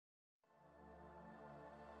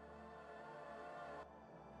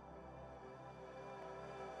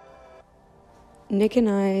Nick and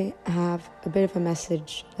I have a bit of a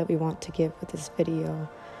message that we want to give with this video.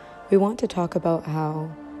 We want to talk about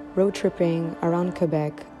how road tripping around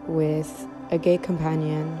Quebec with a gay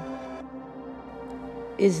companion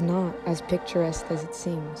is not as picturesque as it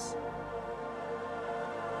seems.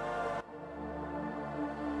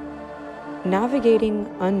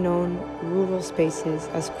 Navigating unknown rural spaces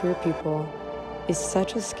as queer people is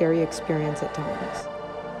such a scary experience at times.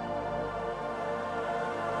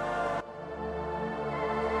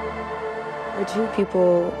 We're two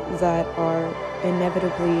people that are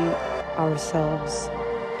inevitably ourselves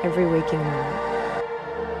every waking moment.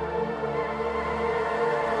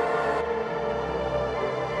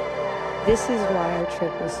 This is why our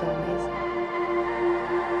trip was so amazing.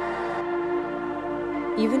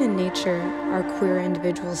 Even in nature, our queer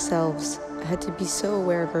individual selves had to be so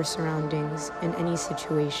aware of our surroundings in any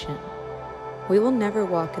situation. We will never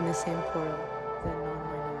walk in the same portal that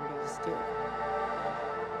non-minorities do.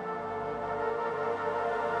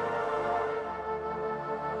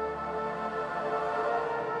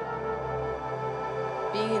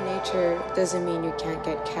 Being in nature doesn't mean you can't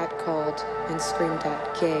get catcalled and screamed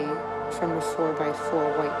at gay from a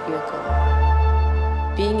 4x4 white vehicle.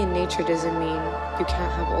 Being in nature doesn't mean you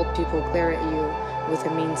can't have old people glare at you with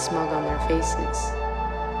a mean smug on their faces.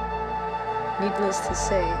 Needless to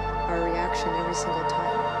say, our reaction every single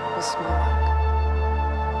time was smiling.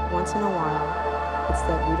 Once in a while, it's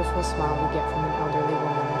that beautiful smile we get from an elderly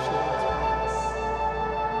woman as she walks by us.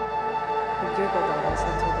 Who giggled at us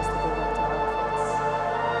and told us that they liked our outfits.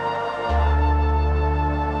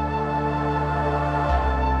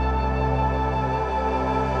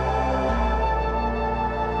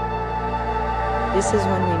 This is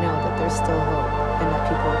when we know that there's still hope and that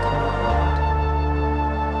people are coming.